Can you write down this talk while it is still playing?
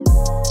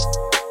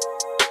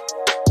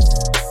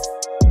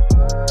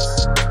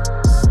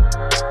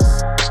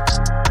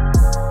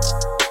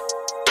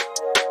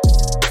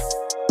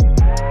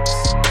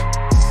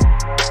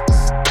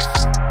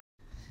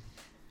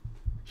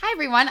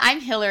everyone. I'm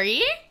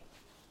Hillary.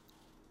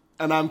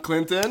 And I'm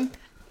Clinton.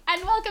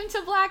 And welcome to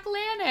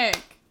BlackLantic.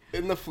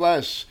 In the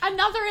flesh.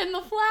 Another in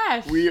the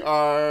flesh. We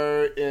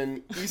are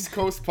an East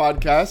Coast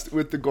podcast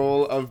with the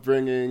goal of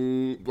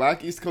bringing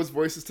Black East Coast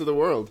voices to the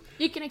world.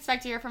 You can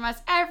expect to hear from us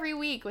every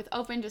week with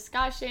open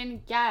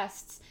discussion,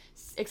 guests,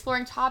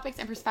 exploring topics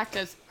and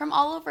perspectives from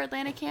all over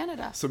Atlantic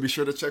Canada. So be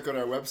sure to check out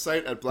our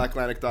website at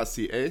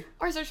blacklantic.ca.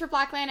 Or search for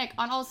BlackLantic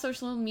on all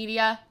social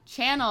media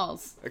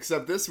channels.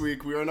 Except this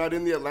week, we are not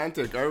in the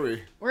Atlantic, are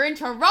we? We're in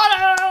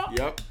Toronto!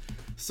 Yep.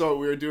 So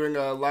we're doing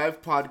a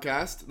live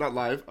podcast,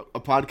 a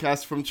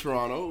podcast from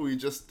Toronto.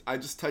 I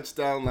just touched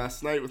down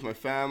last night with my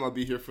fam. I'll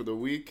be here for the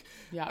week.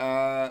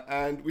 Yeah.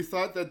 And we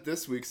thought that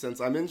this week,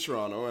 since I'm in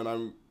Toronto and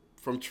I'm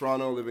from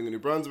Toronto living in New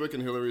Brunswick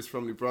and Hillary's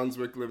from New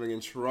Brunswick living in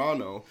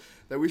Toronto,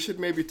 that we should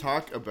maybe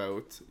talk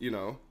about,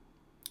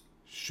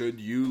 should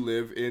you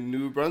live in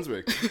New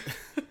Brunswick?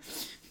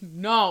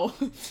 No.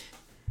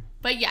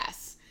 But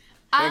yes.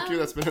 Thank you.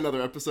 That's been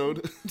another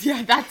episode.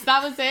 Yeah, that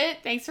was it.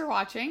 Thanks for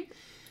watching.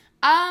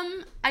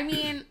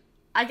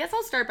 I guess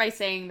I'll start by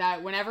saying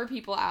that whenever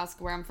people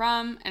ask where I'm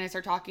from and I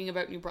start talking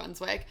about New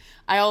Brunswick,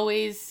 they're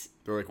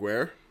like,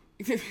 where?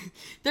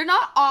 They're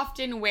not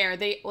often where.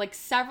 They,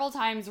 several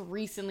times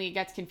recently it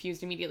gets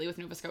confused immediately with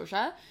Nova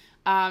Scotia.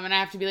 And I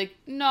have to be like,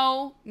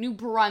 no, New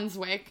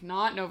Brunswick,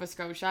 not Nova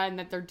Scotia, and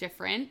that they're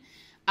different.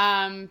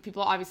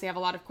 People obviously have a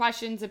lot of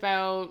questions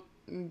about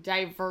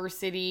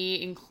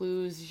diversity,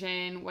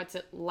 inclusion, what's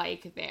it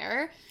like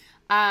there.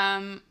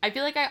 I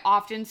feel like I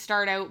often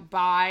start out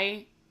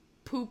by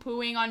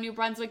poo-pooing on New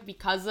Brunswick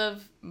because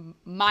of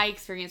my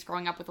experience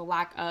growing up with a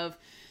lack of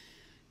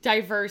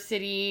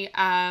diversity,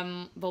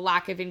 the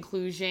lack of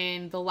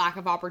inclusion, the lack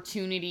of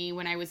opportunity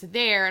when I was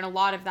there. And a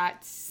lot of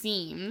that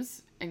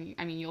seems, and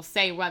I mean, you'll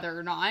say whether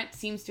or not,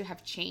 seems to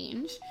have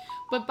changed.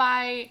 But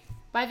by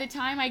the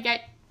time I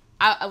get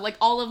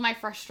all of my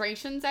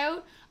frustrations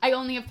out, I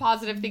only have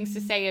positive things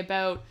to say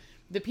about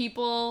the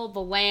people,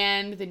 the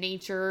land, the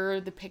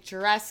nature, the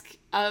picturesque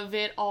of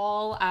it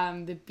all,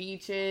 the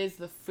beaches,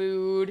 the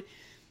food.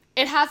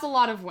 It has a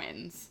lot of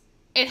wins.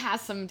 It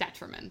has some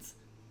detriments,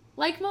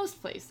 like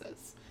most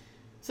places.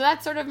 So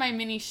that's sort of my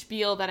mini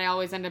spiel that I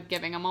always end up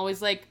giving. I'm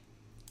always like,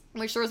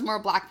 wish there was more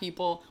Black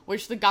people,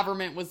 wish the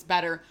government was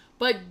better.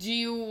 But do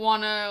you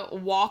want to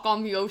walk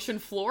on the ocean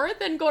floor?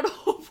 Then go to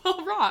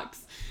Hopewell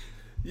Rocks.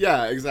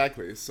 Yeah,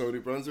 exactly. So New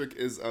Brunswick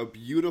is a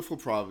beautiful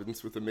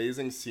province with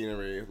amazing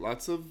scenery,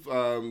 lots of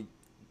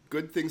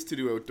good things to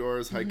do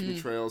outdoors, hiking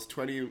trails,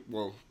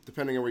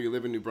 depending on where you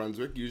live in New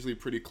Brunswick, usually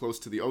pretty close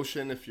to the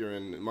ocean if you're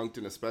in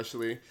Moncton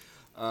especially.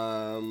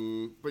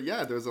 But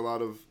yeah, there's a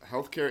lot of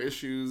healthcare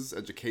issues,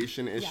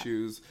 education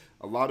issues,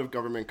 a lot of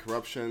government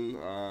corruption.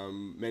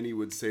 Many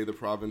would say the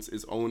province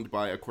is owned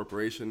by a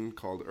corporation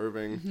called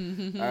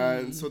Irving.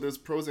 And so there's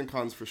pros and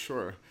cons for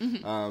sure.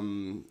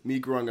 Me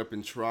growing up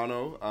in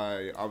Toronto,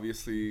 I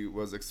obviously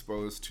was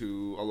exposed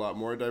to a lot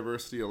more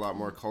diversity, a lot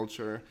more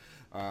culture.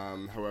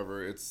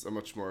 However, it's a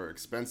much more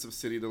expensive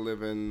city to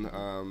live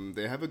in.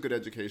 They have a good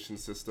education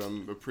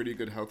system, a pretty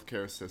good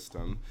healthcare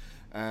system.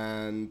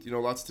 And,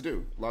 lots to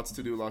do,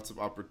 lots of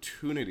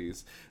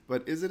opportunities.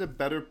 But is it a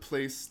better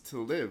place to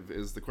live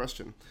is the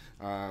question.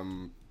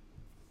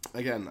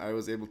 Again, I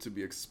was able to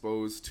be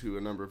exposed to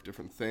a number of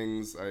different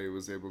things. I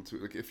was able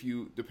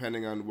to,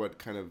 depending on what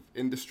kind of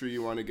industry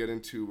you want to get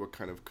into, what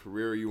kind of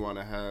career you want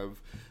to have,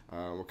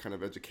 what kind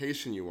of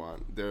education you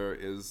want, there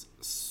is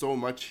so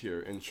much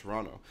here in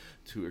Toronto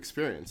to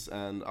experience.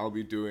 And I'll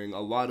be doing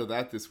a lot of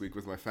that this week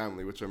with my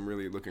family, which I'm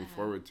really looking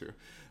forward to.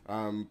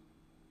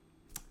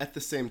 At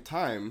the same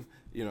time,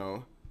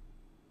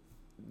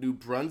 New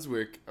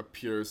Brunswick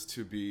appears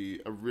to be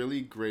a really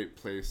great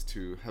place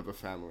to have a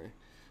family,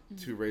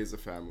 to raise a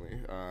family.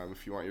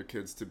 If you want your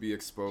kids to be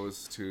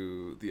exposed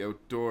to the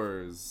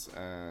outdoors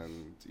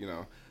and,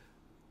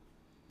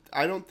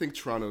 I don't think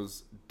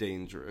Toronto's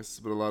dangerous,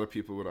 but a lot of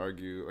people would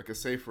argue a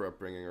safer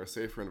upbringing or a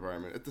safer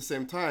environment. At the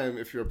same time,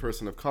 if you're a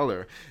person of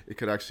color, it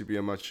could actually be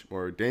a much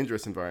more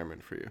dangerous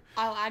environment for you.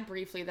 I'll add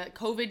briefly that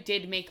COVID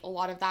did make a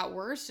lot of that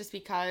worse just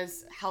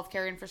because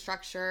healthcare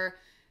infrastructure,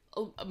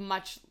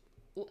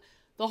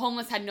 the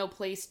homeless had no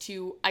place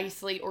to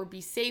isolate or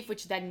be safe,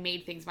 which then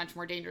made things much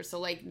more dangerous. So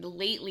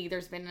lately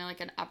there's been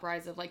an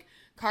uprise of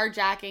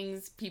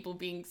carjackings, people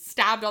being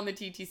stabbed on the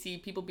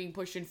TTC, people being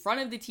pushed in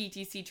front of the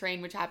TTC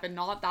train, which happened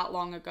not that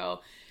long ago.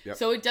 Yep.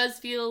 So it does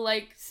feel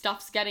like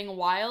stuff's getting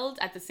wild.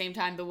 At the same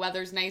time, the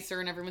weather's nicer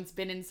and everyone's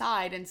been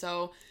inside. And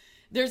so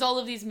there's all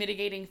of these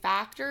mitigating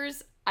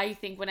factors. I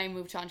think when I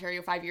moved to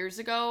Ontario 5 years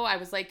ago, I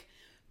was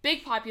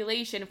big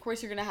population, of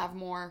course you're going to have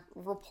more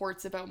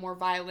reports about more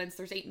violence.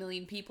 There's 8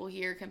 million people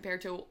here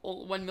compared to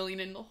 1 million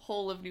in the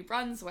whole of New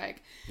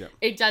Brunswick. Yeah.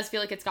 It does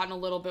feel like it's gotten a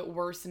little bit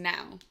worse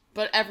now,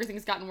 but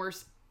everything's gotten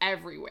worse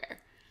everywhere.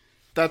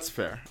 That's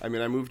fair. I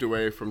moved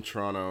away from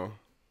Toronto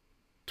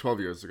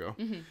 12 years ago.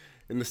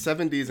 In the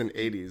 70s and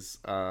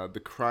 80s, the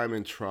crime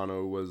in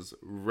Toronto was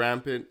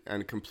rampant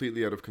and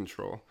completely out of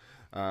control.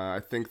 I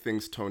think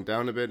things toned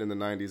down a bit in the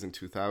 90s and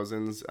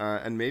 2000s,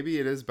 and maybe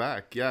it is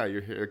back. Yeah,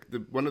 you're here.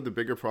 One of the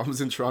bigger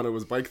problems in Toronto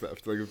was bike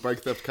theft, like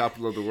bike theft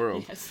capital of the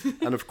world. Yes.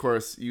 And of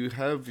course, you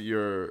have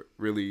your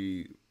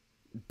really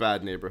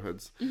bad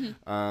neighborhoods.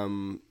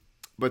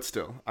 But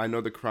still, I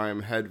know the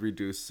crime had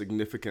reduced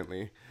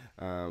significantly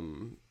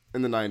in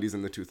the 90s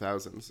and the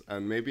 2000s,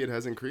 and maybe it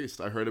has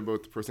increased. I heard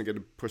about the person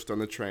getting pushed on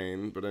the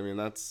train, but I mean,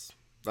 that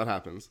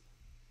happens.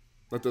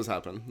 That does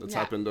happen. That's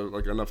happened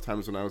like enough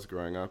times when I was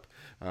growing up.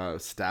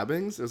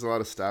 Stabbings, there's a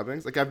lot of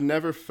stabbings. Like, I've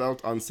never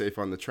felt unsafe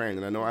on the train,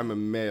 and I know I'm a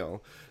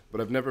male,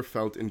 but I've never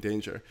felt in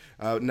danger.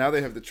 Now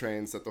they have the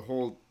trains that the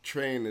whole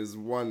train is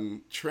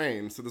one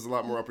train, so there's a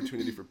lot more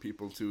opportunity for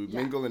people to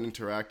mingle and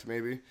interact,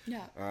 maybe.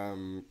 Yeah.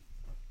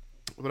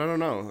 But I don't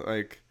know,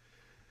 like,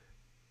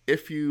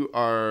 if you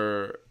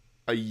are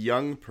a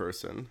young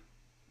person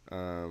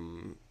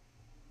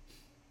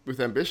with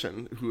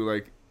ambition who,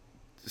 like,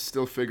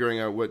 still figuring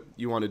out what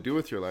you want to do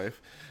with your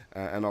life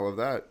and all of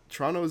that,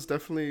 Toronto is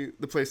definitely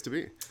the place to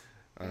be.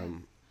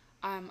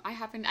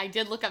 I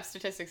did look up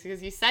statistics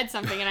because you said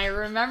something, and I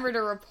remembered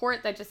a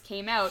report that just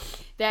came out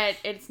that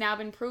it's now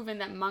been proven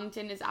that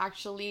Moncton is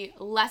actually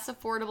less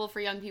affordable for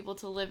young people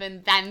to live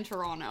in than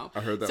Toronto.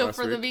 I heard that so last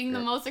for week. being the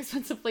most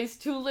expensive place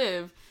to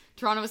live,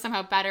 Toronto is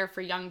somehow better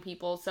for young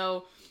people.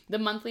 So the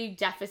monthly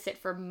deficit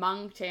for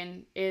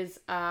Moncton is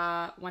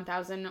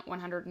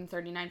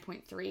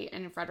 1,139.3,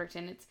 and in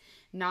Fredericton it's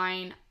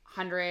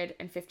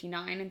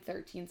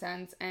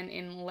 959.13, and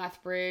in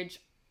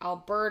Lethbridge,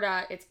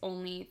 Alberta, it's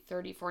only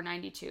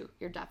 $34.92,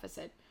 your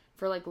deficit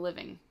for like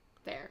living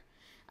there.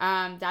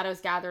 Data was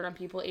gathered on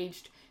people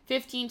aged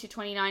 15 to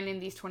 29 in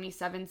these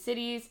 27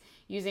 cities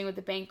using what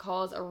the bank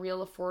calls a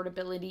real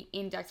affordability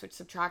index, which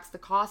subtracts the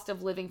cost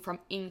of living from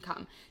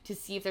income to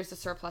see if there's a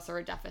surplus or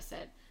a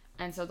deficit.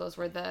 And so those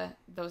were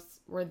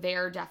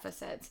their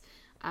deficits.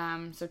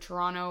 So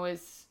Toronto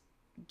is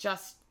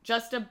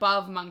just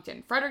above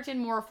Moncton. Fredericton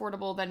more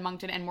affordable than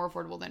Moncton and more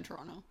affordable than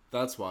Toronto.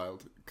 That's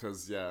wild,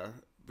 because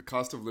the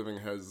cost of living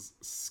has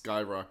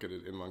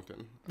skyrocketed in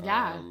Moncton.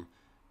 Yeah.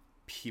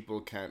 People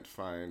can't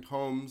find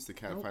homes. They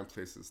can't find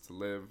places to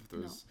live.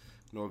 There's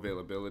no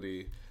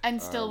availability. And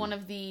still one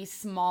of the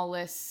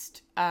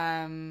smallest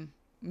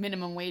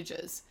minimum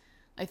wages.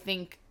 I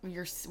think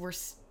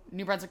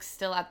New Brunswick's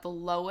still at the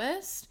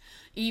lowest,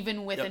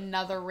 even with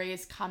another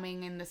raise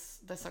coming in this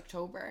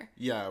October.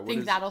 Yeah. I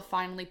think that'll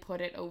finally put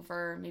it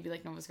over maybe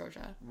like Nova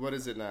Scotia. What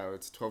is it now?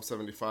 It's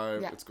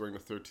 $12.75. Yeah. It's going to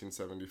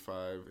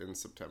 $13.75 in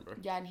September.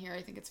 Yeah, and here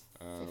I think it's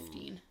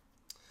 15.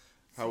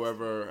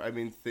 However, I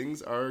mean,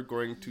 things are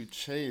going to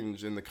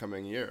change in the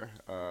coming year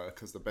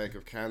because the Bank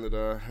of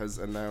Canada has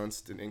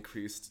announced an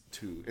increase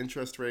to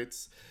interest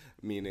rates,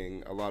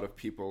 meaning a lot of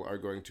people are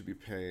going to be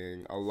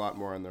paying a lot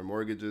more on their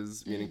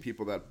mortgages, meaning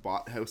people that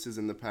bought houses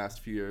in the past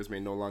few years may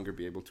no longer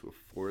be able to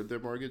afford their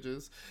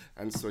mortgages.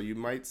 And so you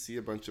might see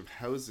a bunch of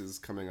houses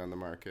coming on the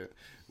market,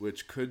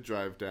 which could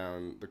drive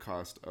down the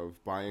cost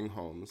of buying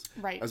homes,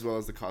 as well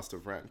as the cost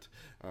of rent.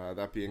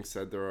 That being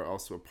said, there are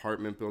also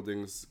apartment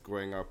buildings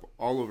going up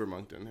all over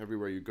Moncton.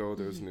 Everywhere you go,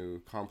 there's new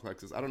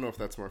complexes. I don't know if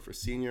that's more for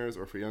seniors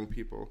or for young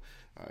people.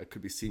 It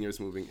could be seniors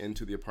moving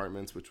into the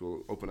apartments, which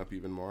will open up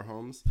even more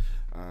homes.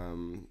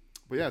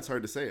 But yeah, it's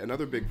hard to say.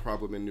 Another big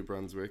problem in New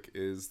Brunswick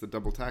is the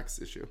double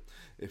tax issue.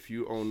 If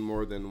you own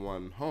more than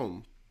one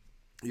home,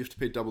 you have to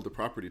pay double the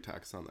property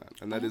tax on that.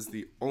 And that is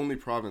the only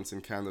province in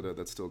Canada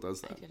that still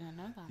does that. I didn't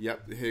know that.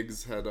 Yep,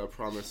 Higgs had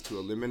promised to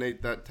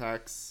eliminate that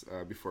tax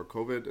before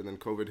COVID, and then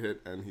COVID hit,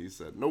 and he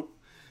said nope.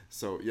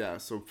 So yeah,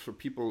 so for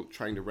people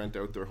trying to rent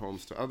out their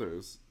homes to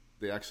others,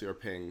 they actually are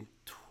paying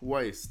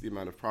twice the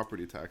amount of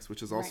property tax,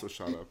 which has also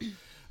shot up.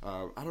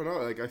 I don't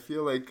know, like I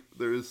feel like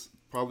there's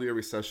probably a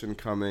recession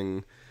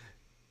coming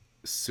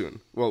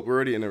soon. Well, we're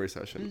already in a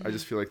recession. I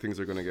just feel like things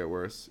are going to get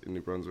worse in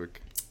New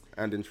Brunswick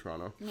and in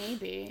Toronto.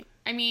 Maybe.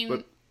 I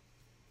mean,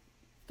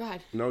 go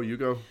ahead. No, you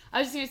go. I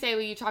was just going to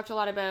say, you talked a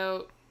lot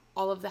about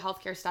all of the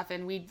healthcare stuff,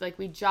 and we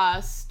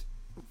just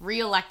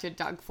re-elected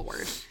Doug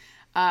Ford.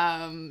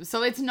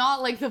 So it's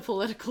not like the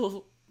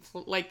political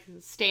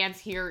stance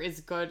here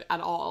is good at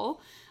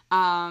all.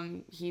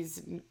 He's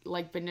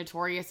been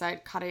notorious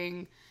at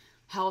cutting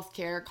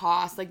healthcare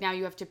costs. Like now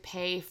you have to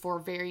pay for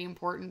very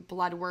important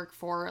blood work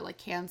for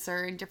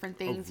cancer and different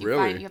things. Oh,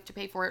 really? You have to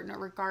pay for it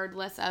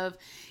regardless of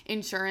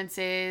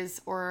insurances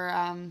or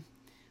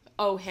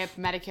OHIP,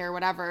 Medicare,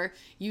 whatever.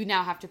 You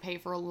now have to pay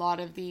for a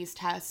lot of these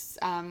tests,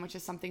 which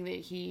is something that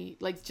he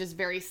just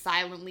very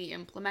silently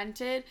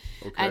implemented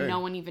and no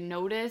one even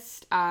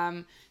noticed.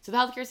 So the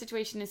healthcare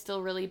situation is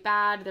still really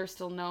bad. There's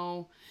still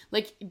no,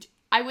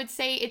 I would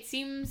say it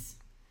seems,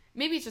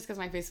 maybe it's just because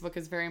my Facebook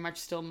is very much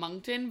still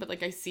Moncton, but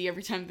I see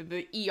every time that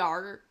the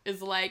ER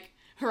is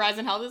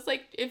Horizon Health is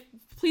if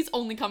please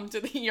only come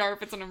to the ER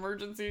if it's an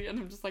emergency, and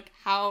I'm just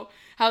how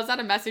is that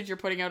a message you're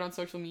putting out on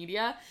social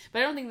media? But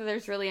I don't think that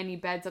there's really any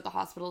beds at the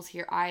hospitals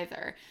here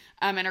either,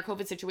 and our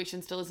COVID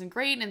situation still isn't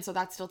great, and so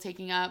that's still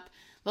taking up.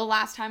 The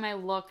last time I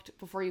looked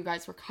before you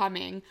guys were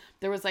coming,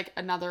 there was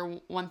another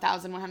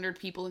 1,100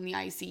 people in the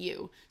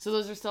ICU. So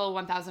those are still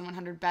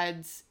 1,100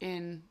 beds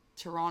in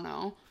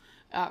Toronto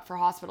for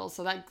hospitals.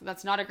 So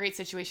that's not a great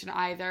situation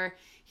either.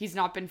 He's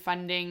not been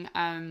funding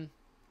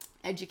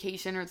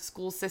education or the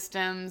school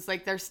systems.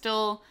 Like, they're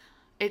still,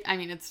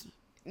 it's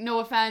no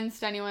offense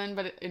to anyone,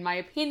 but in my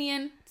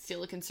opinion,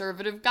 still a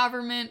conservative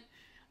government,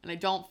 and I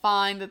don't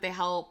find that they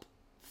help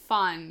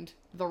fund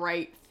the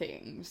right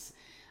things.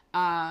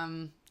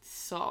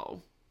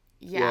 So,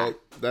 yeah. Well,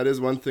 that is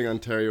one thing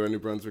Ontario and New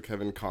Brunswick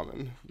have in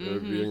common. They're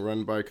being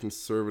run by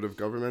conservative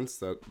governments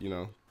that,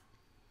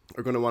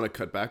 are going to want to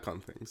cut back on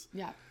things.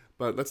 Yeah.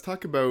 But let's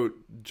talk about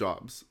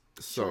jobs.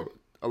 So, Sure.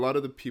 A lot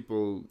of the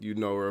people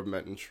or have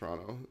met in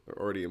Toronto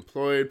are already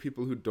employed,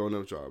 people who don't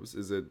have jobs.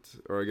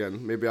 Or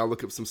again, maybe I'll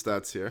look up some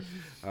stats here.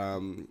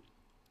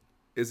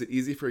 Is it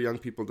easy for young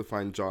people to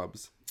find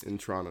jobs in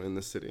Toronto, in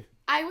the city?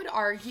 I would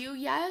argue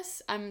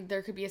yes.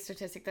 There could be a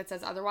statistic that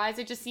says otherwise.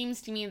 It just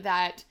seems to me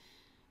that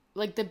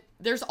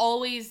there's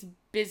always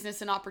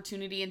business and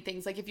opportunity and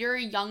things. Like, if you're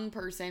a young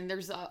person,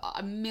 there's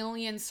a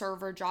million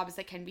server jobs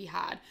that can be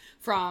had,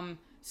 from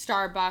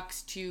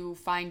Starbucks to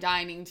fine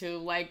dining to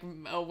like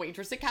a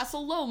waitress at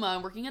Castle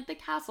Loma, working at the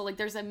castle. Like,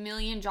 there's a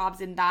million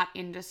jobs in that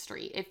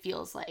industry, it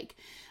feels like.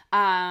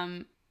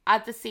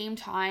 At the same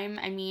time,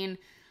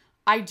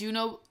 I do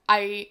know,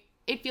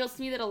 it feels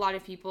to me that a lot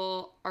of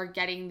people are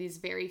getting these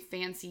very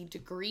fancy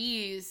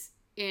degrees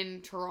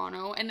in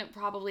Toronto and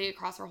probably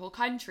across our whole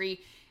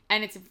country,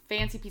 and it's a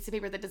fancy piece of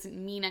paper that doesn't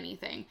mean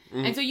anything.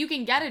 And so you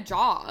can get a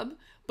job,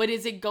 but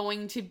is it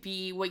going to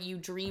be what you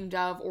dreamed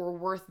of or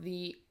worth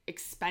the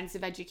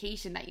expensive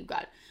education that you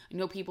got? I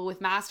know people with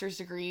master's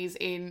degrees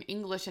in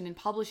English and in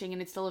publishing,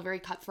 and it's still a very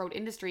cutthroat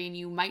industry, and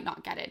you might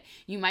not get it.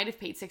 You might have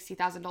paid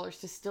 $60,000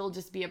 to still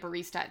just be a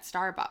barista at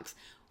Starbucks,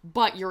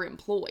 but you're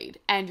employed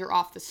and you're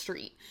off the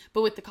street.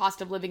 But with the cost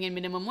of living and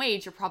minimum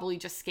wage, you're probably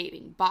just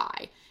skating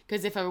by.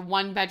 Because if a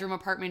 1-bedroom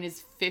apartment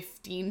is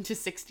 $1,500 to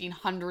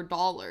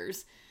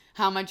 $1,600,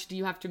 how much do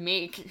you have to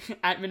make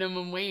at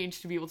minimum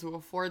wage to be able to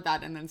afford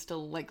that and then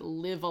still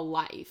live a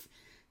life?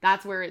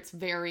 That's where it's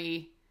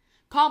very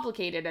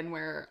complicated, and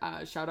where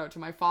shout out to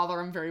my father,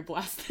 I'm very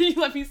blessed that he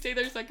let me stay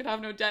there so I could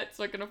have no debt,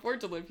 so I can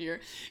afford to live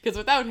here, because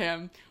without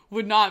him,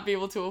 would not be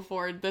able to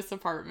afford this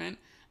apartment.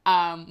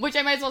 Which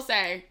I might as well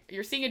say,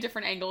 you're seeing a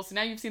different angle, so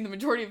now you've seen the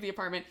majority of the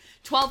apartment.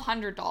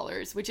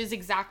 $1,200, which is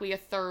exactly a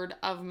third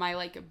of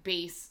my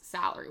base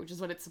salary, which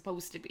is what it's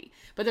supposed to be.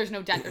 But there's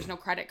no debt, there's no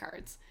credit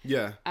cards.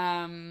 Yeah.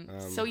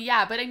 So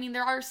yeah, but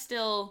there are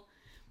still,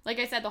 like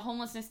I said, the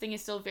homelessness thing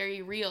is still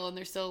very real, and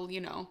there's still,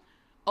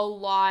 a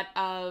lot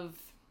of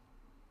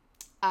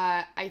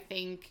I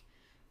think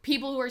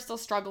people who are still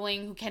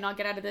struggling, who cannot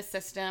get out of this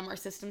system. Our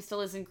system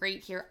still isn't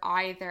great here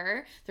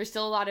either. There's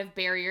still a lot of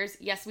barriers.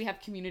 Yes, we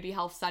have community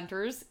health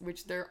centers,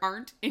 which there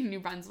aren't in New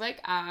Brunswick,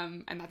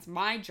 and that's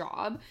my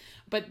job.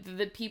 But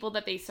the people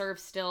that they serve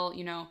still,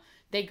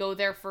 they go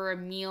there for a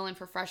meal and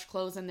for fresh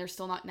clothes, and they're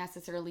still not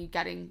necessarily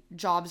getting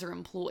jobs or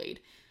employed.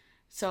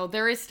 So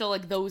there is still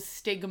those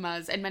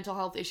stigmas and mental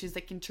health issues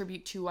that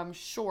contribute to, I'm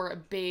sure, a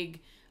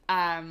big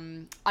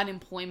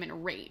unemployment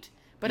rate.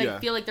 But yeah. I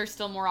feel like there's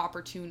still more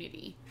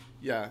opportunity.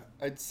 Yeah,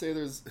 I'd say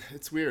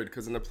it's weird,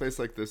 because in a place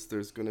like this,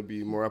 there's going to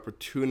be more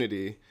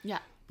opportunity,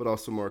 but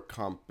also more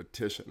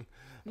competition.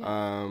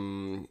 Yeah.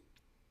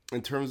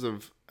 In terms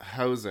of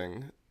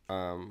housing,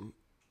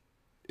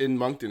 in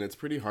Moncton, it's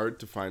pretty hard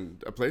to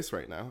find a place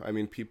right now.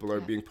 People are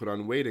being put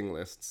on waiting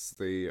lists.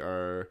 They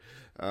are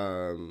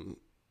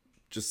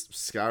just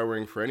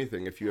scouring for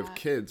anything. If you have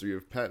kids or you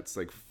have pets,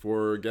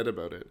 forget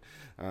about it.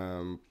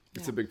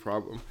 It's a big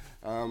problem.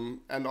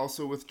 And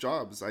also with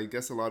jobs, I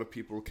guess a lot of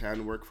people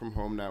can work from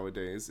home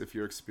nowadays if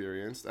you're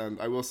experienced. And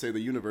I will say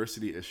the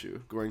university issue,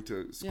 going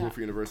to school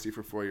for university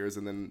for 4 years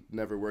and then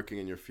never working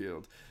in your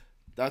field,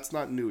 that's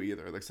not new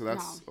either. So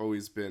that's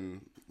always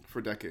been,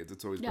 for decades,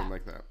 it's always been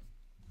like that.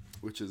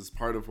 Which is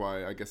part of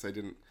why I guess I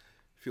didn't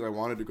feel I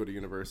wanted to go to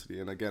university.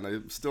 And again,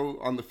 I'm still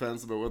on the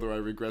fence about whether I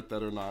regret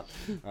that or not.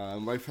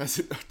 Life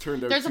hasn't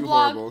turned out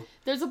horrible.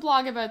 There's a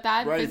blog about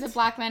that. Right. Visit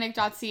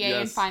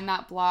BlackLantic.ca and find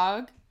that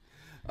blog.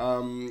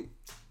 And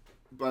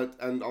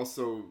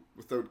also,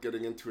 without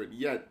getting into it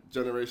yet,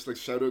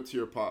 shout out to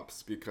your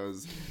pops,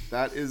 because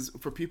that is,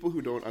 for people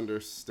who don't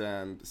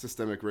understand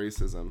systemic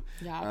racism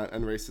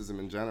and racism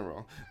in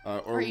general,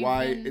 or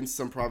why in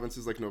some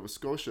provinces like Nova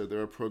Scotia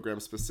there are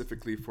programs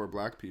specifically for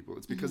Black people.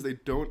 It's because they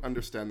don't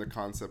understand the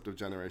concept of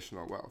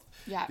generational wealth.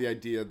 Yeah. The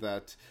idea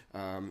that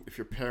if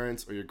your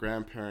parents or your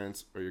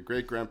grandparents or your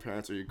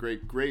great-grandparents or your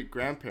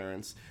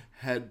great-great-grandparents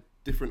had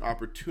different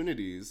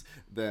opportunities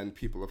than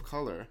people of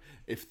color,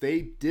 if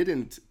they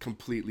didn't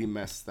completely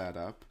mess that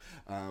up,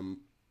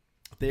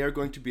 they are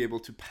going to be able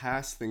to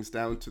pass things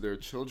down to their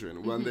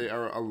children when they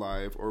are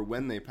alive or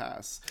when they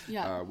pass,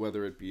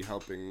 whether it be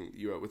helping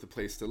you out with a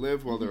place to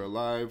live while they're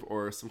alive,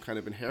 or some kind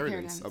of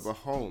inheritance of a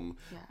home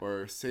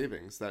or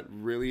savings that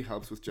really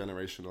helps with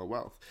generational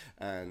wealth.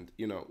 And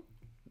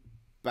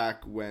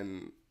back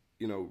when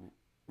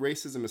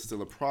racism is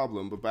still a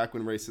problem, but back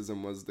when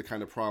racism was the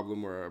kind of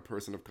problem where a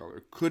person of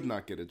color could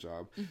not get a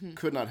job,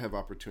 could not have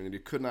opportunity,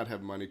 could not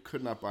have money,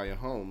 could not buy a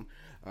home,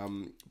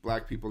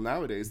 Black people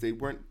nowadays, they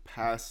weren't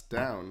passed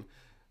down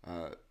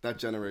that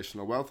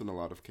generational wealth in a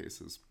lot of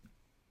cases.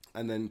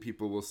 And then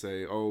people will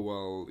say, oh,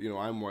 well, you know,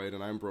 I'm white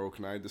and I'm broke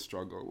and I had to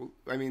struggle. Well,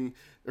 I mean,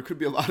 there could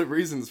be a lot of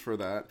reasons for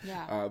that,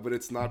 but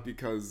it's not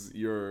because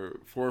your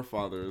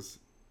forefathers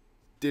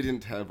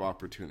didn't have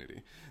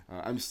opportunity.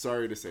 I'm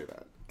sorry to say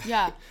that.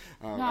 Yeah,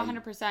 no,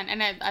 100%.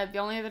 And the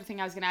only other thing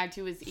I was going to add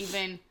too is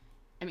even,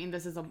 I mean,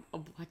 this is a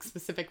Black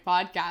specific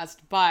podcast,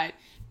 but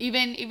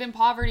even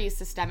poverty is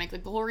systemic.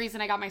 Like the whole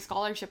reason I got my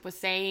scholarship was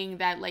saying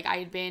that like I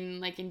had been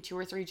like in 2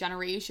 or 3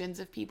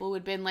 generations of people who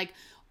had been like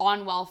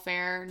on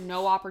welfare,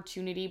 no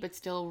opportunity, but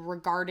still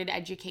regarded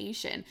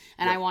education.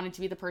 And I wanted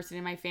to be the person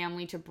in my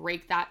family to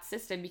break that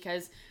system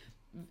because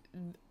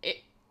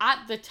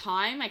at the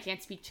time, I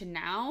can't speak to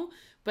now,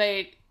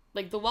 but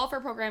like the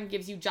welfare program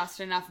gives you just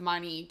enough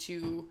money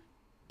to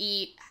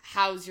eat,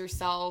 house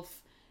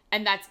yourself,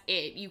 and that's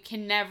it. You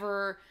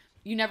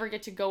never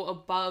get to go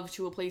above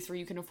to a place where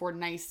you can afford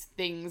nice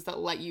things that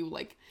let you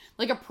like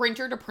a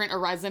printer to print a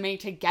resume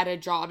to get a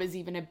job is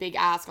even a big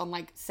ask on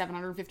like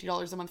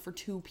 $750 a month for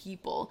 2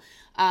 people.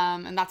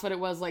 And that's what it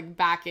was like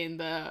back in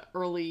the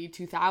early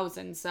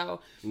 2000s. So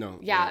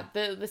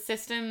the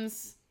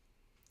systems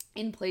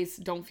in place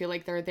don't feel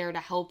like they're there to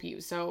help you.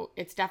 So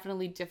it's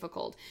definitely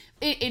difficult.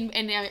 And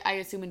I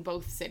assume in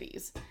both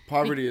cities.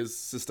 Poverty is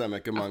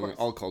systemic among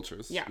all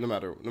cultures. Yeah. No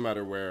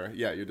matter where.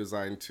 Yeah, you're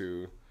designed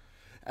to.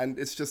 And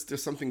it's just,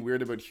 there's something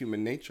weird about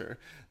human nature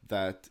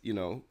that, you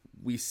know,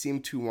 we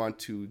seem to want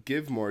to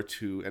give more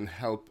to and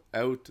help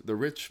out the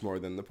rich more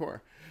than the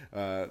poor.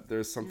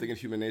 There's something in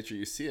human nature,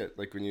 you see it.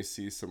 Like when you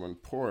see someone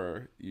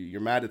poor,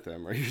 you're mad at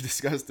them or you're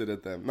disgusted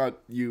at them. Not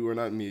you or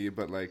not me,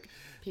 but like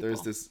people.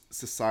 There's this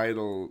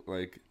societal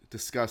like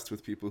disgust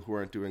with people who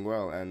aren't doing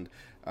well. And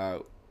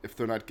if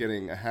they're not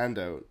getting a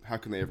handout, how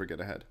can they ever get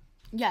ahead?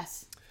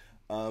 Yes.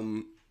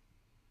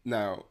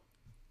 Now,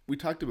 we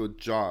talked about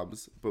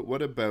jobs, but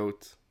what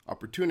about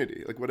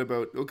opportunity? Like what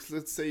about,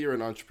 let's say you're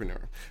an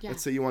entrepreneur. Yeah.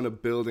 Let's say you want to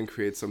build and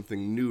create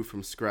something new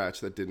from scratch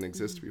that didn't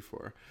exist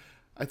before.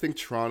 I think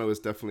Toronto is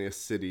definitely a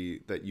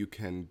city that you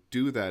can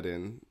do that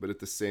in, but at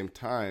the same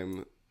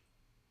time,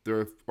 there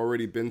have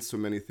already been so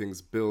many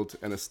things built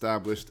and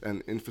established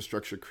and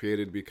infrastructure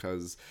created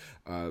because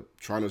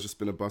Toronto's just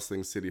been a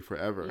bustling city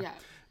forever. Yeah.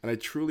 And I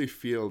truly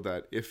feel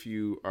that if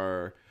you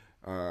are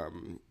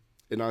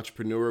an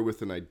entrepreneur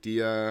with an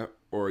idea,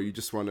 or you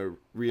just want to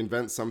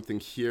reinvent something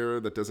here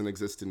that doesn't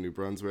exist in New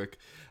Brunswick,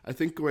 I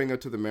think going out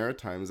to the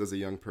Maritimes as a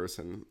young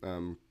person,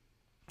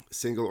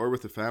 single or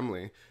with a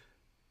family,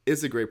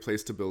 is a great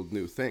place to build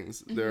new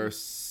things. There are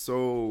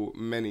so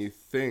many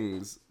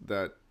things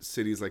that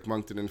cities like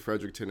Moncton and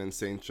Fredericton and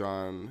St.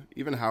 John,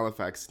 even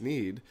Halifax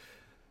need,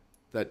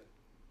 that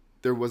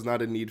there was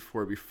not a need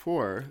for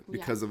before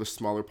because of a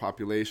smaller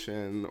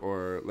population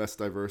or less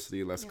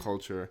diversity, less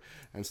culture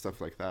and stuff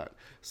like that.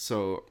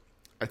 So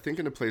I think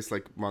in a place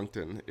like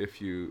Moncton,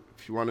 if you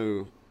want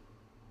to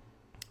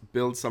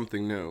build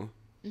something new,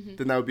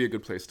 then that would be a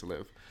good place to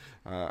live.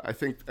 I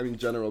think, in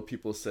general,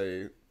 people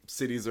say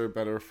cities are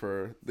better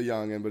for the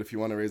young, but if you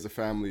want to raise a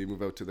family, you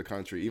move out to the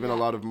country. Even a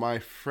lot of my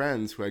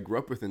friends who I grew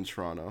up with in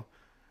Toronto,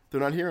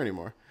 they're not here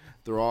anymore.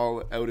 They're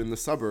all out in the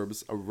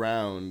suburbs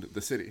around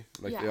the city.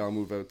 Like they all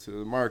move out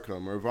to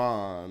Markham or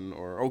Vaughan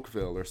or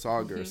Oakville or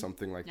Sauga or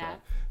something like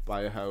that.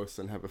 Buy a house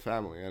and have a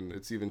family. And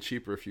it's even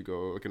cheaper if you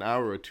go like an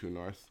hour or 2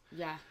 north.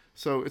 Yeah.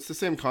 So it's the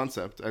same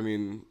concept. I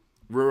mean,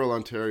 rural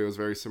Ontario is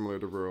very similar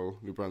to rural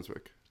New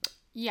Brunswick.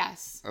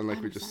 Yes. And like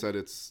 100%. We just said,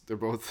 they're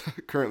both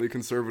currently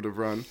conservative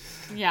run.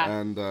 Yeah.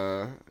 And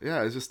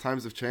it's just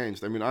times have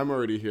changed. I mean, I'm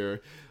already here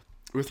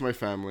with my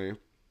family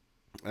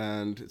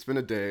and it's been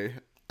a day.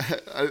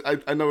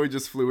 I know we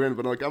just flew in,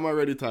 but I'm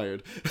already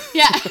tired.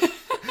 Yeah.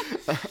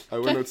 I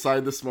went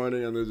outside this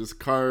morning and there's just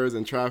cars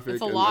and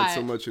traffic and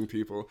so much in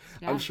people.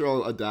 Yeah. I'm sure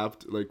I'll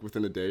adapt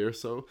within a day or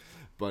so,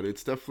 but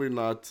it's definitely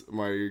not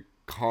my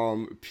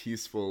calm,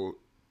 peaceful,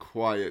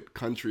 quiet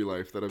country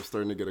life that I'm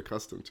starting to get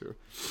accustomed to.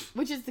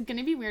 Which is going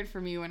to be weird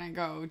for me when I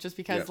go, just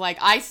because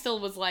I still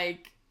was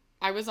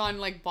I was on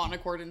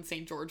Bonnecourt and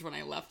St. George when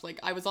I left.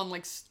 I was on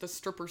the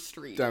stripper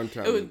street.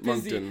 Downtown. It was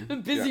busy.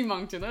 Moncton. Busy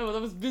Moncton. Oh,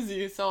 that was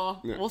busy.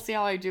 So we'll see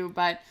how I do.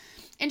 But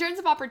in terms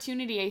of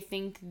opportunity, I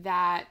think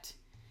that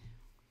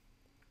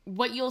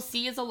what you'll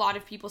see is a lot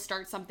of people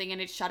start something and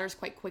it shutters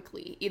quite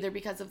quickly, either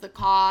because of the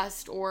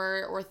cost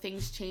or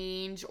things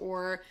change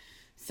or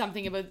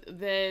something about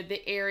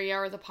the area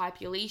or the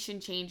population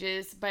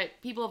changes. But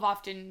people have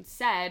often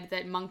said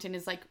that Moncton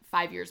is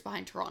 5 years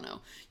behind Toronto.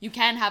 You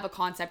can have a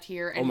concept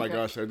here. And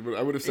gosh, I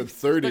would have said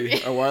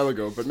 30 a while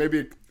ago, but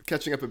maybe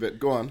catching up a bit.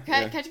 Go on.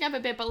 Catching up a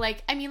bit, but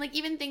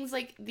even things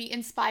like the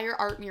Inspire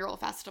Art Mural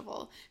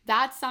Festival,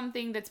 that's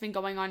something that's been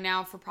going on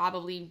now for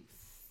probably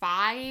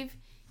 5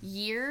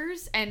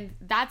 years, and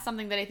that's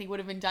something that I think would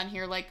have been done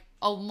here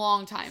a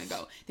long time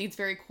ago. I think it's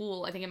very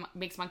cool. I think it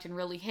makes Moncton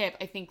really hip.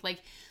 I think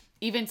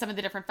even some of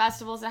the different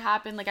festivals that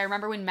happened. Like I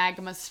remember when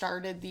Magma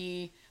started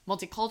the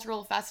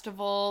multicultural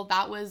festival,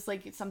 that was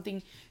like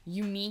something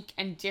unique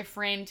and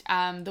different.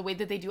 The way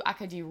that they do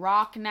Acadie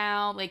Rock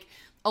now, like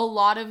a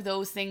lot of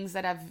those things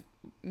that have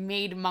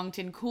made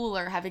Moncton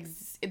cooler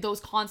those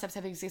concepts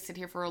have existed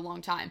here for a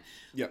long time.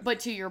 Yeah. But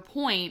to your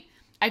point,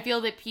 I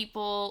feel that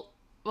people,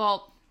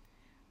 well,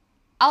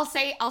 I'll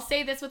say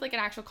this with like an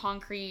actual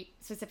concrete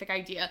specific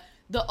idea.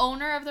 The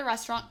owner of the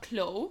restaurant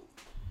Clos,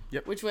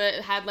 Yep. which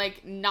had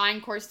like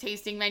 9-course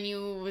tasting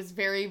menu, was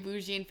very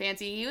bougie and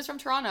fancy. He was from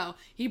Toronto.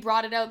 He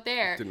brought it out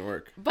there. Didn't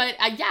work. But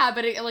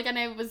and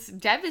I was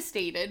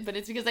devastated. But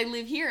it's because I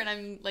live here and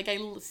I'm like I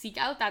seek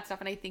out that stuff,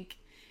 and I think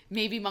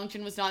maybe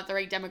Moncton was not the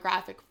right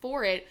demographic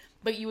for it.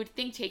 But you would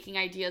think taking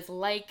ideas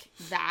like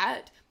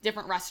that,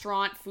 different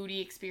restaurant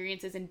foodie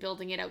experiences, and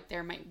building it out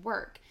there might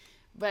work.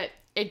 But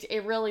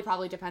it really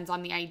probably depends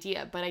on the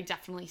idea. But I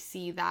definitely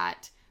see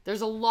that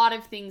there's a lot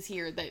of things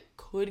here that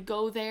could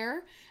go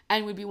there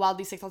and would be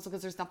wildly successful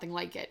because there's nothing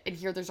like it. And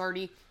here there's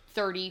already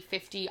 30,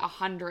 50,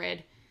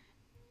 100.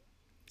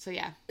 So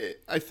yeah.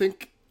 I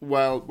think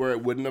where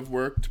it wouldn't have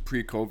worked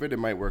pre-COVID, it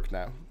might work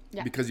now.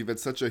 Yeah. Because you've had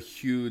such a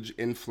huge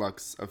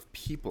influx of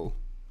people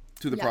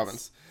to the Yes.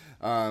 province.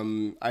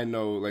 I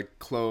know like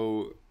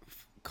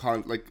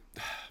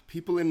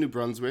people in New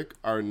Brunswick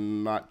are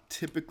not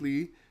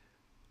typically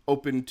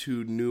open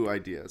to new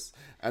ideas.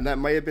 And that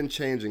might have been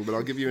changing, but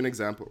I'll give you an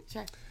example.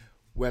 Sure.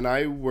 When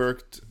I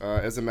worked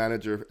as a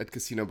manager at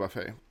Casino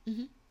Buffet,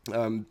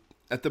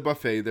 at the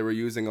buffet, they were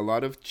using a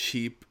lot of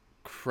cheap,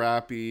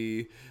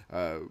 crappy,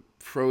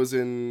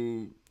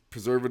 frozen,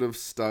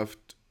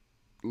 preservative-stuffed,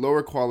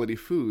 lower quality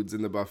foods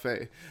in the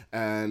buffet.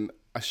 And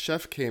a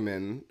chef came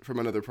in from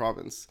another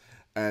province,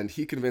 and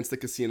he convinced the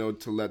casino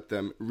to let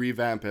them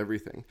revamp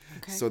everything.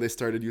 Okay. So they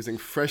started using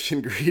fresh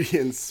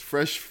ingredients,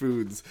 fresh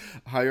foods,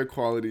 higher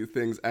quality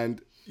things.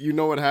 And you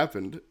know what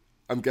happened,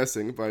 I'm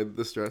guessing, by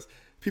the stress.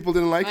 People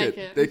didn't like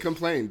it. They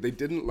complained. They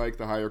didn't like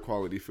the higher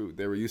quality food.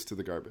 They were used to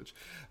the garbage.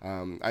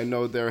 I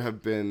know there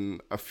have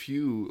been a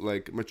few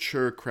like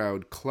mature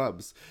crowd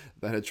clubs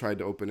that had tried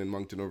to open in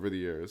Moncton over the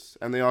years,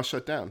 and they all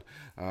shut down.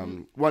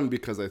 One,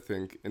 because I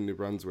think in New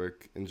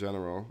Brunswick in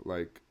general,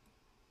 like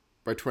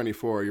by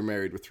 24, you're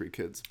married with 3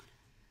 kids.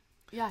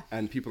 Yeah.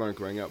 And people aren't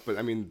growing up. But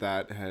I mean,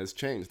 that has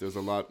changed. There's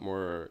a lot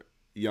more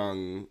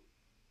young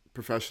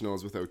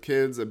professionals without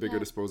kids, a bigger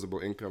disposable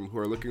income, who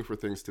are looking for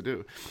things to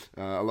do.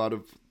 A lot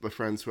of the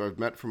friends who I've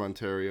met from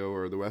Ontario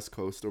or the West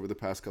Coast over the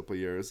past couple of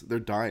years, they're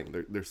dying.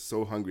 They're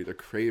so hungry. They're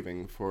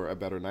craving for a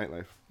better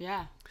nightlife.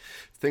 Yeah.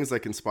 Things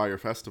like Inspire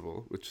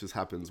Festival, which just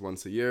happens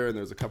once a year, and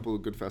there's a couple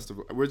of good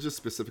festivals. We're just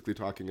specifically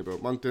talking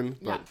about Moncton,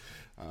 but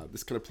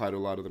this can apply to a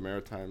lot of the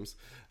Maritimes.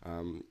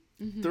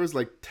 There's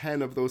like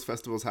 10 of those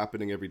festivals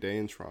happening every day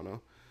in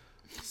Toronto.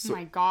 So oh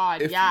my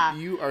God, if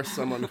you are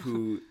someone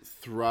who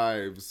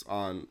thrives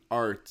on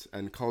art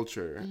and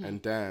culture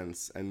and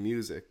dance and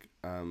music,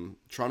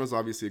 Toronto's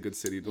obviously a good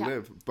city to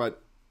live.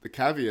 But the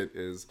caveat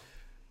is,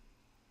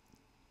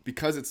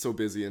 because it's so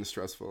busy and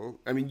stressful,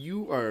 I mean,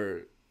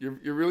 you're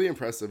really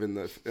impressive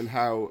in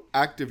how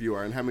active you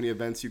are and how many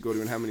events you go to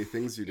and how many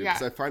things you do.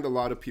 Because I find a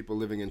lot of people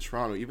living in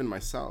Toronto, even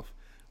myself,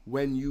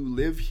 when you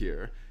live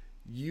here,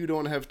 you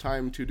don't have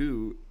time to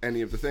do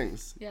any of the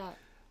things. Yeah.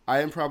 I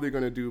am probably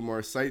going to do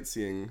more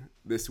sightseeing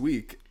this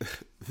week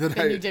than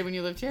you did when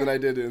you lived here? Than I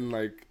did in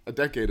like a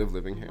decade of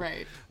living here.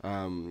 Right.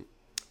 When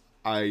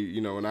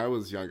I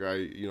was younger, I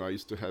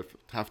used to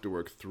have to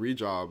work 3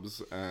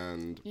 jobs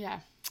and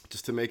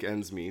just to make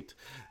ends meet.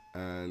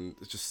 And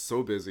it's just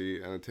so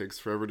busy and it takes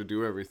forever to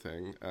do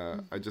everything.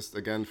 I just,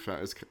 again,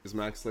 is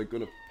Max like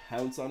going to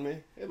pounce on me?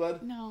 Hey,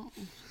 bud. No.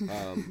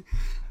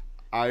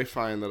 I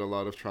find that a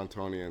lot of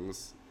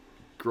Torontonians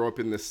grow up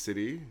in this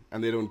city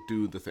and they don't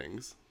do the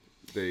things.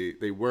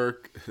 They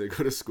work, they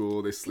go to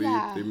school, they sleep,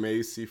 they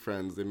may see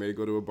friends, they may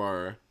go to a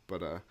bar,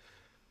 but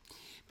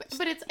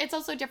it's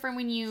also different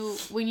when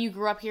you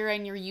grew up here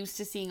and you're used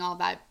to seeing all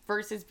that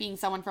versus being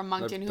someone from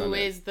Moncton who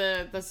is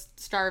the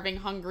starving,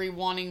 hungry,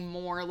 wanting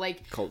more.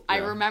 Like I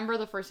remember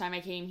the first time I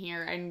came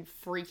here and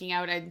freaking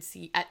out and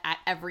at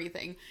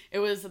everything. It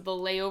was the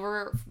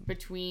layover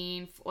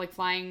between like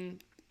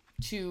flying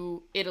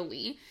to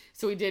Italy.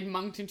 So we did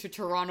Moncton to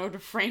Toronto to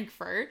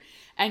Frankfurt.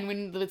 And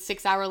when the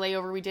 6-hour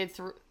layover, we did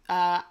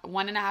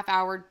 1.5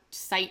 hour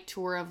site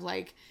tour of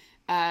like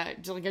a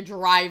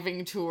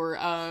driving tour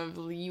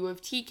of the U of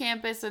T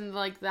campus and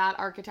like that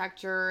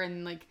architecture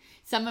and like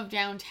some of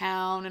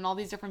downtown and all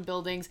these different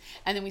buildings.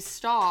 And then we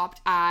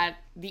stopped at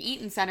the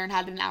Eaton Center and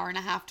had an hour and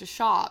a half to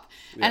shop.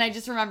 Yeah. And I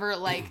just remember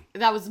like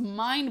that was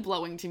mind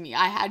blowing to me.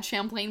 I had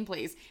Champlain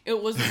Place.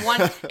 It was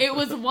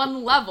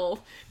one level.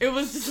 It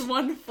was just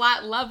one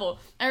flat level.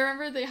 I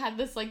remember they had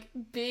this like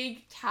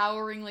big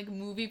towering like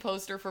movie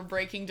poster for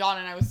Breaking Dawn,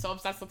 and I was so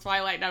obsessed with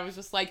Twilight, and I was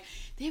just like,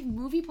 they have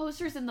movie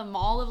posters in the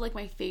mall of like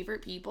my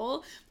favorite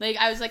people. Like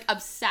I was like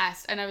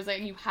obsessed, and I was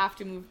like, you have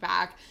to move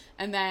back.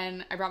 And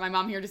then I brought my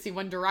mom here to see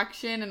One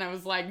Direction, and I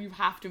was like, you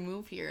have to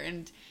move here.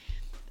 And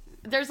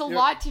there's a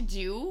lot to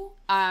do.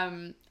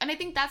 And I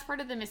think that's part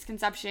of the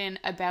misconception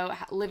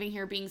about living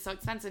here being so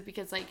expensive,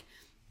 because like,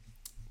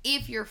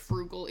 if you're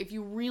frugal, if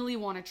you really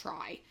want to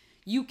try,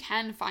 you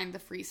can find the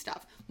free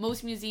stuff.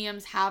 Most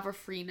museums have a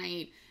free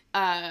night.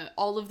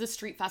 All of the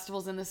street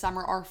festivals in the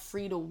summer are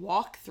free to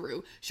walk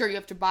through. Sure, you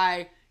have to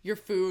buy your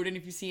food, and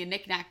if you see a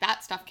knickknack,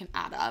 that stuff can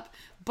add up.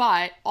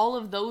 But all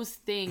of those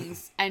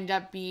things end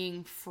up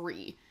being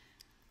free.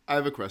 I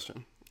have a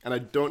question, and I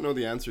don't know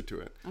the answer to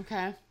it.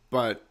 Okay.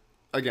 But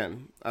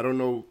again, I don't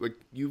know, like,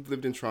 you've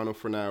lived in Toronto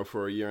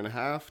for a year and a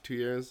half, 2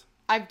 years?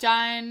 Of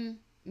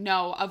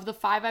the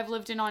 5 I've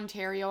lived in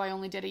Ontario, I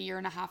only did a year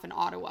and a half in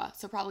Ottawa.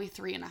 So probably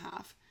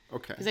 3.5.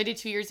 Okay. Because I did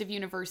 2 years of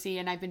university,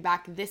 and I've been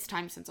back this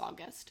time since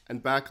August.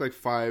 And back like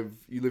 5,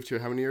 you lived here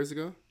how many years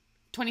ago?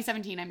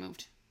 2017 I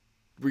moved.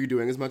 Were you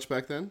doing as much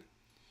back then?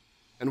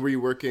 And were you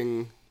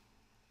working...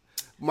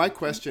 My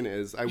question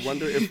is, I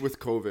wonder if with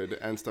COVID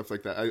and stuff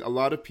like that, a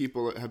lot of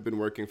people have been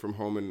working from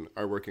home and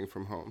are working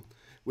from home,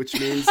 which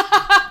means... A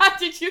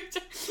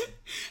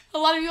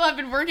lot of people have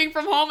been working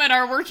from home and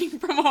are working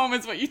from home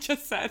is what you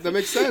just said. That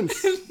makes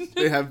sense.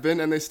 They have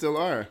been and they still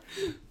are.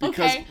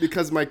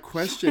 Because my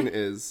question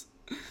is,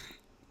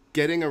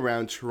 getting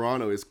around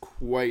Toronto is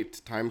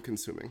quite time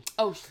consuming.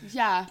 Oh,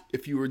 yeah.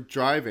 If you were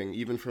driving,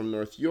 even from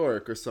North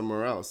York or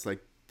somewhere else,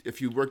 like if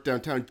you work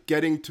downtown,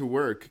 getting to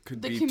work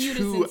could be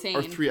 2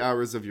 or 3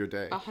 hours of your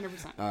day.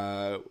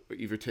 100%.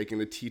 If you're taking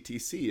the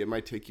TTC, it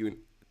might take you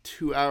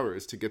 2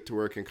 hours to get to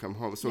work and come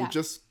home. So I'm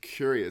just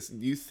curious,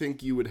 do you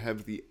think you would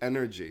have the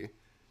energy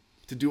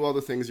to do all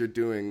the things you're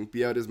doing,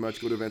 be out as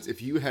much, go to events, if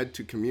you had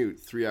to commute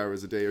 3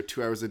 hours a day or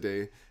 2 hours a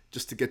day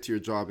just to get to your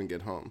job and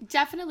get home?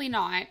 Definitely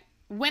not.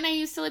 When I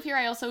used to live here,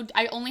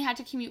 I only had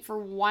to commute for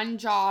one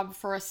job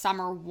for a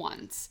summer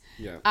once.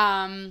 Yeah.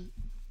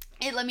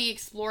 It let me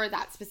explore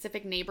that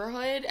specific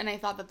neighborhood, and I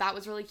thought that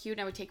was really cute,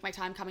 and I would take my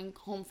time coming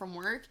home from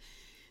work.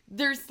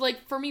 There's,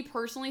 like, for me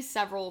personally,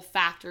 several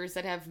factors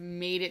that have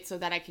made it so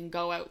that I can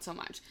go out so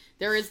much.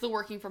 There is the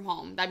working from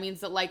home. That means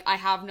that, like, I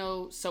have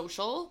no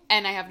social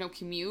and I have no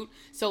commute.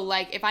 So,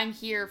 like, if I'm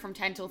here from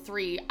 10 till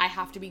 3, I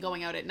have to be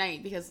going out at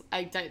night because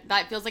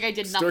that feels like I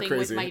did nothing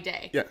with my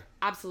day. Yeah.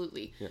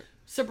 Absolutely. Yeah.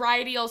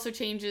 Sobriety also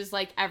changes,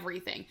 like,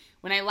 everything.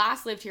 When I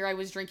last lived here, I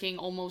was drinking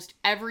almost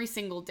every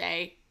single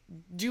day,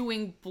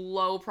 doing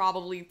blow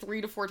probably 3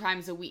 to 4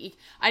 times a week.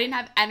 I didn't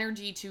have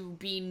energy to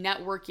be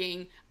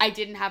networking. I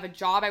didn't have a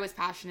job I was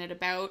passionate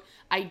about.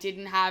 I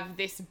didn't have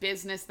this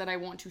business that I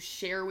want to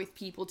share with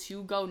people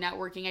to go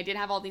networking. I didn't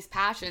have all these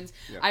passions.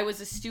 Yeah. I was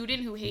a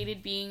student who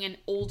hated being an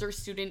older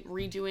student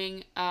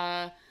redoing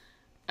an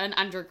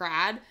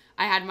undergrad.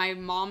 I had my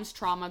mom's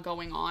trauma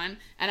going on,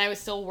 and I was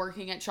still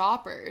working at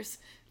Shoppers.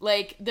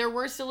 Like, there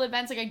were still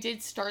events. Like, I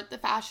did start the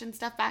fashion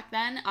stuff back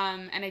then,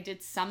 and I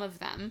did some of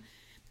them.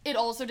 It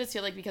also does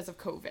feel like because of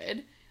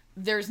COVID,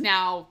 there's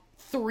now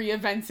 3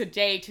 events a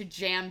day to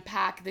jam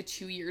pack the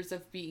 2 years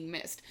of being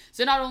missed.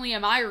 So not only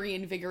am I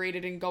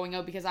reinvigorated and going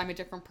out because I'm a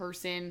different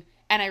person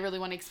and I really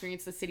want to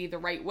experience the city the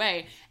right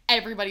way,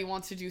 everybody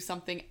wants to do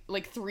something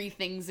like 3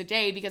 things a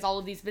day because all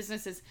of these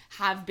businesses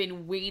have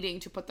been waiting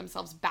to put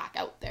themselves back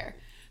out there.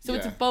 So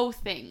It's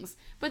both things.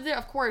 But there,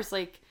 of course,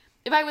 like,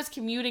 if I was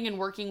commuting and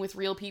working with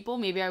real people,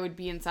 maybe I would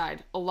be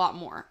inside a lot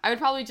more. I would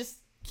probably just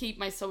keep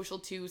my social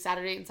to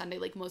Saturday and Sunday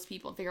like most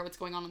people and figure out what's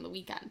going on the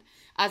weekend.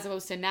 As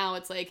opposed to now,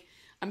 it's like,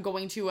 I'm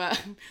going to a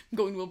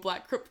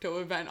Black crypto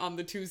event on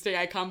the Tuesday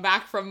I come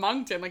back from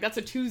Moncton. Like, that's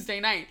a Tuesday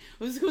night.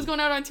 Who's going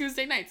out on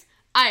Tuesday nights?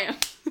 I am.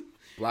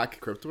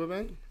 Black crypto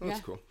event? Oh, that's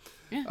cool.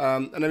 Yeah.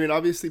 And I mean,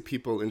 obviously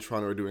people in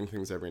Toronto are doing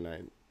things every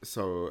night.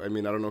 So, I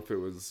mean, I don't know if it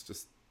was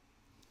just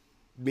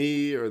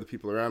me or the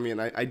people around me, and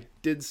I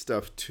did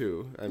stuff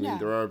too. I mean,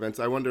 there are events.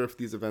 I wonder if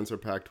these events are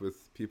packed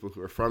with people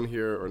who are from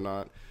here or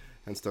not,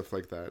 and stuff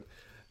like that.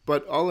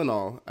 But all in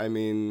all, I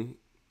mean,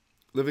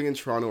 living in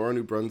Toronto or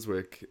New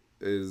Brunswick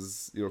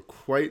is, you know,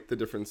 quite the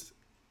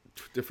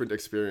different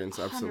experience.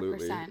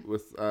 Absolutely. 100%.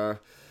 With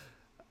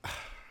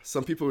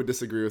some people would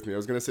disagree with me. I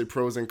was going to say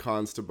pros and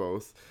cons to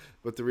both,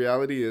 but the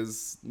reality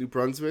is New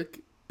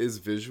Brunswick is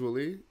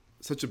visually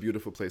such a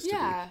beautiful place to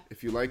be.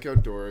 If you like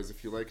outdoors,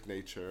 if you like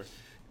nature,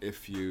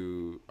 if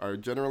you are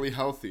generally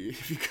healthy,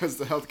 because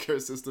the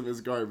healthcare system is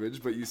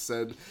garbage, but you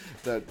said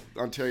that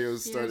Ontario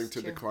is starting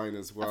to decline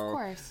as well. Of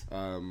course.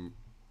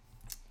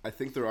 I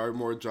think there are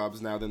more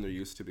jobs now than there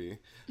used to be.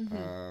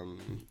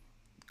 Mm-hmm.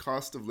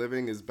 Cost of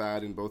living is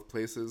bad in both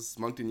places.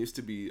 Moncton used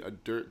to be a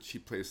dirt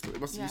cheap place.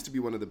 It used to be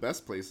one of the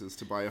best places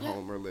to buy a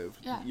home or live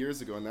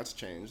years ago, and that's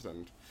changed,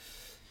 and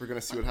we're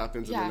going to see what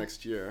happens in the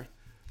next year.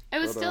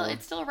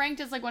 It's still ranked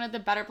as like one of the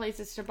better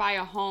places to buy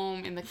a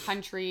home in the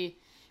country.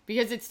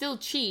 Because it's still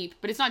cheap,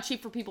 but it's not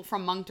cheap for people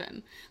from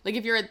Moncton. Like,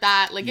 if you're at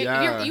that, like,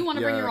 if you want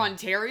to bring your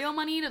Ontario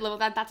money to live with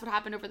that, that's what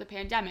happened over the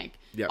pandemic.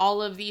 Yep.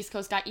 All of the East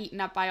Coast got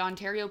eaten up by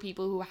Ontario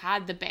people who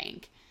had the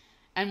bank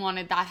and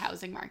wanted that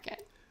housing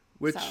market.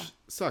 Which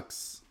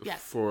sucks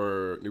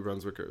for New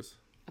Brunswickers.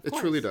 It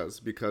truly does,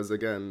 because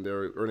again,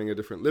 they're earning a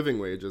different living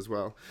wage as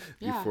well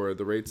before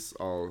the rates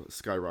all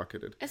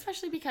skyrocketed.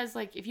 Especially because,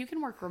 like, if you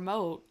can work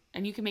remote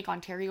and you can make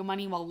Ontario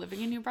money while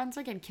living in New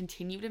Brunswick and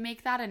continue to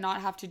make that and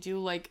not have to do,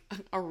 like,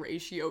 a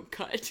ratio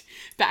cut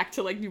back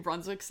to, like, New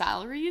Brunswick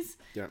salaries,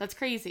 that's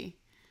crazy.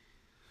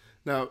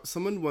 Now,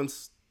 someone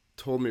once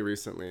told me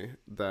recently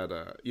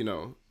that, you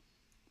know,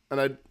 and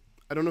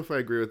I don't know if I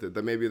agree with it,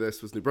 that maybe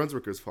this was New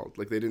Brunswickers' fault.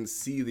 Like, they didn't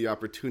see the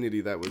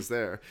opportunity that was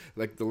there.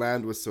 Like, the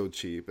land was so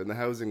cheap and the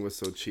housing was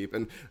so cheap,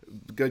 and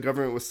the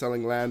government was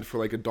selling land for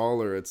like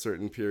 $1 at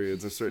certain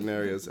periods in certain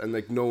areas, and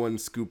like no one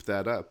scooped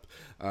that up.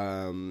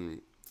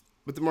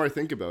 But the more I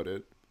think about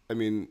it, I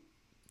mean,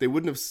 there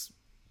wouldn't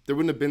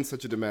have been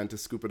such a demand to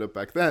scoop it up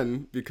back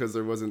then, because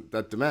there wasn't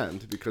that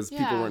demand, because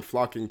people weren't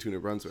flocking to New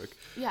Brunswick.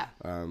 Yeah.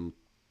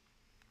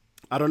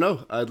 I don't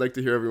know. I'd like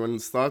to hear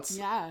everyone's thoughts.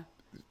 Yeah.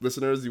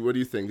 Listeners, what do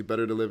you think?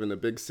 Better to live in a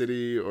big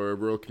city or a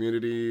rural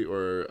community,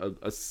 or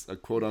a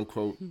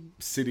quote-unquote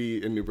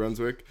city in New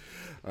Brunswick?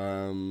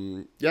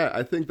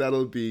 I think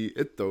that'll be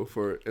it, though,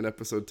 for an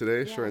episode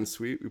today. Short and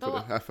sweet. We put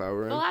a half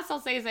hour in. The last I'll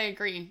say is I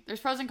agree. There's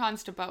pros and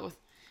cons to both.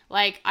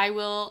 Like,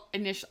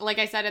 like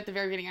I said at the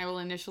very beginning, I will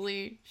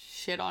initially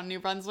shit on New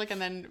Brunswick, and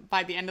then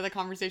by the end of the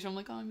conversation, I'm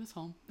like, oh, I miss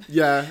home.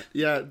 Yeah.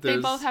 They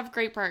both have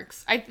great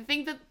perks. I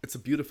think that it's a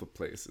beautiful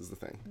place, is the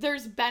thing.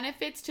 There's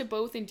benefits to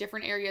both in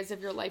different areas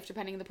of your life,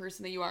 depending on the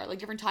person that you are, like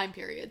different time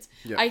periods.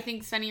 Yeah. I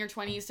think spending your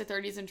 20s to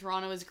 30s in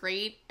Toronto is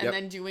great, and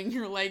then doing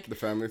your, like... The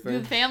family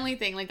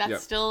thing. Like,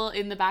 that's still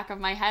in the back of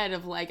my head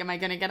of, like, am I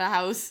going to get a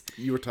house?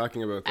 You were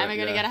talking about that, Am I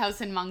going to get a house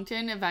in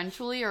Moncton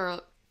eventually,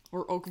 or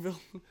Oakville?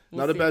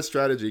 Not a bad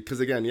strategy,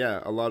 because again,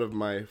 a lot of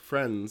my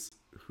friends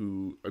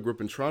who I grew up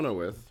in Toronto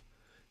with,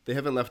 they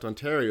haven't left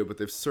Ontario, but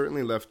they've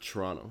certainly left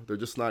Toronto. They're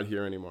just not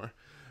here anymore.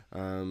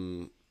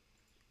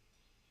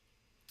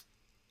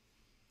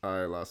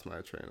 I lost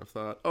my train of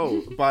thought.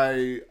 Oh,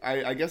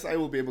 I guess I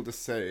will be able to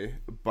say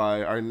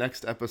by our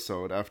next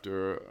episode,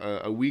 after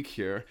a week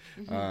here,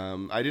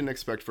 I didn't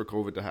expect for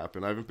COVID to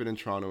happen. I haven't been in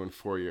Toronto in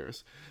 4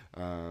 years.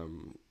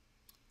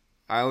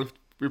 I'll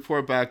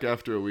report back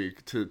after a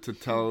week to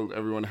tell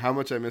everyone how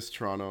much I miss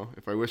Toronto,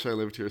 if I wish I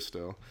lived here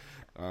still,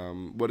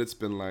 what it's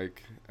been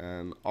like,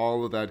 and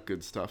all of that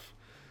good stuff.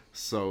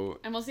 So,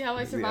 and we'll see how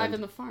I survive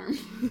in the farm.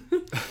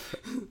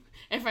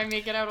 If I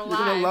make it out alive.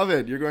 You're gonna love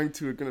it. You're going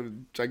to a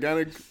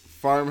gigantic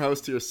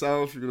farmhouse to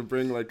yourself. You're gonna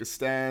bring like a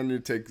stand. You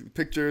take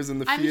pictures in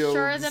the fields. I'm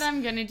sure that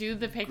I'm gonna do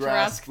the picturesque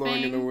grass flowing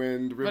thing, in the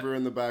wind, river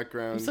in the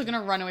background. I'm still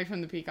gonna run away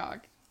from the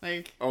peacock.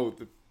 Like,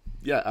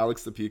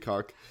 Alex the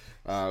peacock.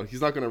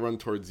 He's not gonna run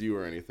towards you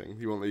or anything.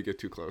 He won't let you get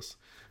too close.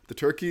 The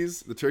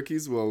turkeys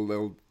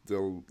will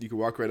you can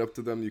walk right up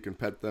to them. You can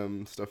pet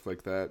them, stuff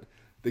like that.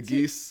 The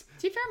geese.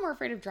 To be fair, I'm more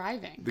afraid of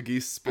driving. The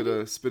geese spit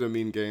a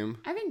mean game.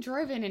 I haven't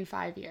driven in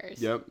 5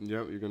 years. Yep.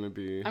 You're gonna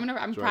be.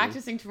 I'm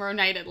practicing tomorrow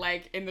night at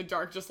like in the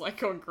dark, just like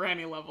going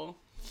granny level.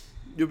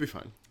 You'll be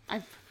fine.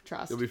 I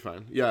trust. You'll be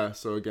fine. Yeah.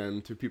 So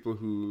again, to people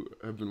who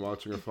have been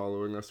watching or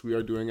following us, we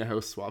are doing a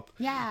house swap.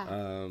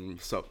 Yeah.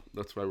 So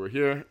that's why we're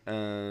here,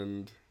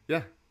 and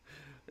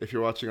if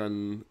you're watching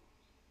on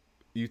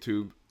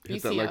YouTube,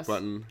 hit that like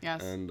button.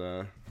 Yes. And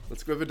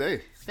let's go have a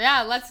day.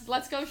 Yeah.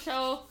 Let's go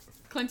show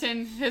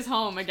Clinton his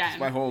home again. It's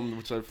my home,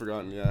 which I've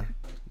forgotten. Yeah.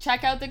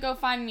 Check out the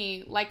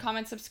GoFundMe. Like,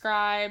 comment,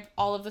 subscribe.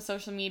 All of the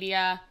social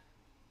media.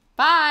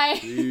 Bye.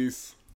 Peace.